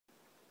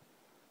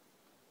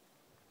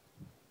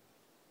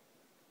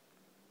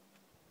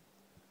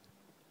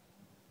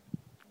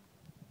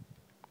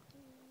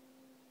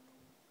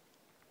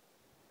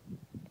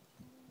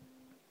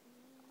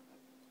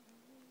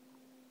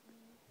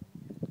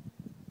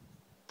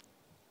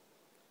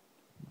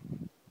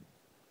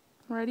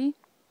Ready?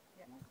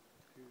 Yeah. 1,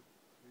 2,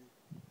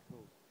 3, go.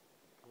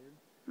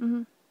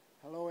 Mm-hmm.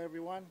 Hello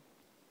everyone.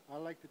 I'd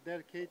like to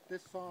dedicate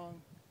this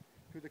song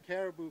to the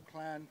Caribou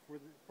clan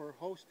for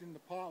hosting the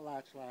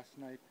potlatch last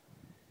night.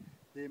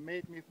 They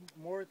made me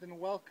more than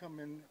welcome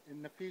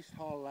in the feast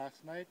hall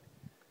last night,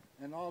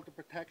 and all the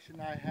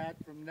protection I had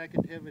from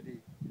negativity.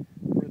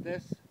 For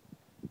this,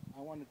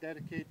 I want to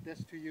dedicate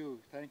this to you.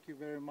 Thank you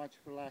very much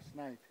for last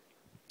night.